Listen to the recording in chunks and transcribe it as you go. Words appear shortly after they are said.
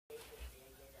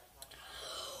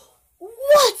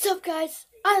What's up, guys?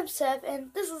 I'm Seb,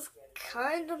 and this is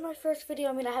kind of my first video.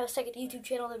 I mean, I have a second YouTube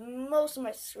channel that most of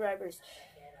my subscribers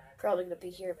probably gonna be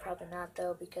here. Probably not,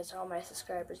 though, because all my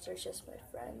subscribers are just my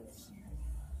friends.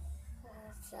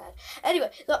 That's sad. Anyway,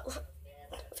 so,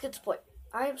 let's get to the point.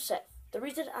 I am Seb. The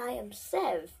reason I am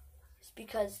Seb is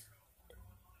because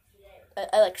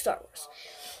I like Star Wars.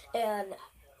 And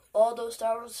all those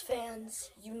Star Wars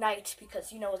fans unite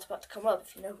because you know what's about to come up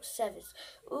if you know who Sev is.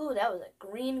 Ooh, that was a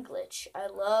green glitch. I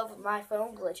love my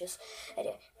phone glitches.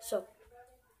 Anyway, so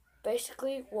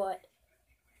basically what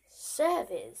Sev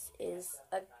is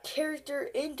a character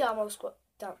in Domino Squad,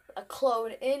 a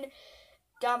clone in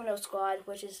Domino Squad,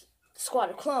 which is the squad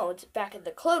of clones back in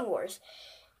the Clone Wars.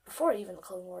 Before even the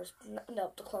Clone Wars.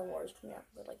 No, the Clone Wars. Yeah,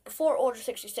 but like before Order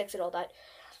 66 and all that.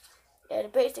 And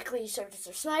basically, he serves as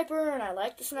a sniper, and I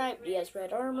like the snipe. He has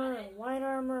red armor and white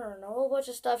armor and a whole bunch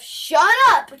of stuff. Shut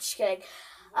up! Just kidding.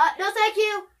 No, thank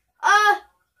you.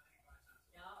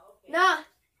 No.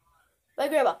 My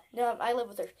grandma. No, I live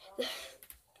with her.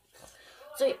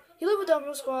 So, yeah, he lived with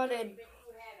Domino Squad, and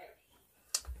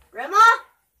Grandma,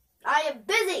 I am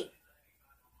busy.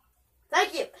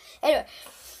 Thank you. Anyway.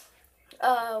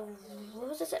 What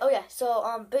was I saying? Oh yeah,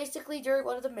 so basically during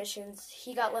one of the missions,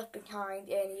 he got left behind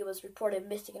and he was reported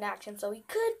missing in action, so he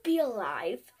could be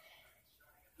alive.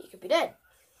 He could be dead.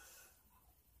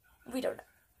 We don't know.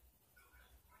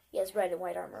 He has red and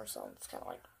white armor, so it's kind of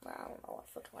like, I don't know, I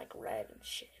fucking like red and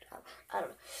shit. I don't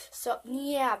know. So,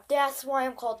 yeah, that's why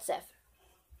I'm called Seth.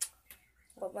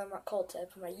 Well, I'm not called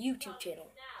Seth, for my YouTube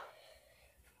channel.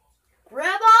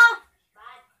 Grandma,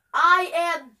 I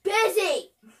am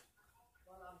busy!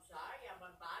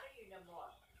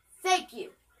 Thank you.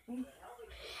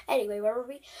 Anyway, where were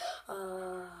we?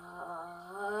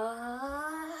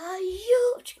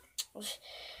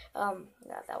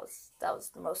 Yeah, that was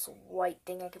the most white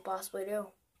thing I could possibly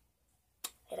do,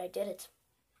 and I did it.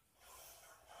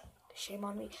 Shame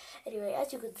on me. Anyway,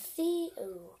 as you can see,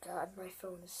 oh god, my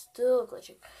phone is still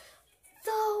glitching.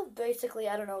 So basically,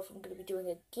 I don't know if I'm gonna be doing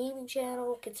a gaming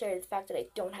channel, considering the fact that I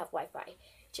don't have Wi-Fi.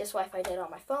 Just Wi-Fi dead on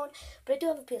my phone, but I do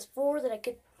have a PS4 that I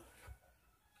could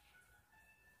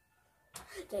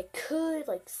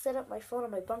like set up my phone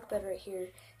on my bunk bed right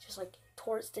here, just like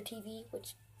towards the TV,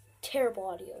 which terrible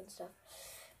audio and stuff,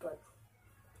 but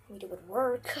I mean, it would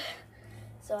work.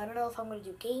 So I don't know if I'm gonna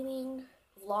do gaming,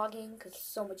 vlogging, because it's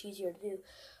so much easier to do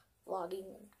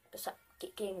vlogging. Besides,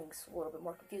 gaming's a little bit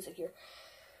more confusing here.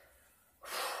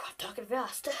 I'm talking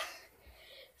fast.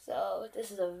 So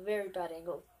this is a very bad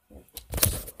angle.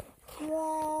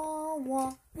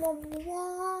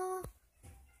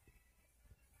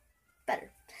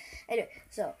 Better. Anyway,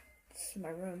 so this is my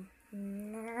room.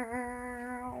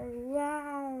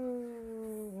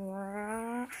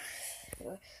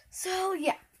 So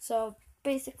yeah, so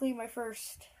basically my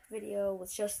first video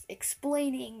was just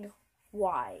explaining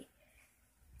why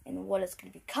and what is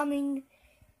going to be coming,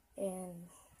 and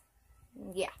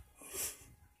yeah.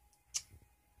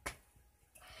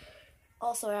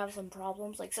 Also, I have some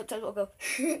problems, like sometimes I'll go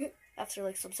after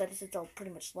like some sentences I'll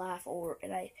pretty much laugh,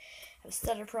 and I have a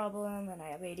stutter problem, and I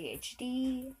have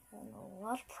ADHD, and a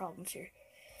lot of problems here.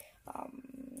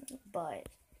 But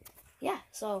yeah,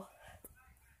 so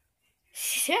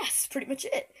yeah, that's pretty much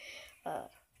it.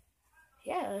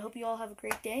 Yeah, I hope you all have a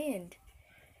great day, and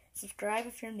subscribe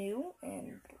if you're new,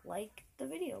 and like the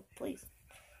video, please.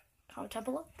 Comment down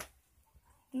below.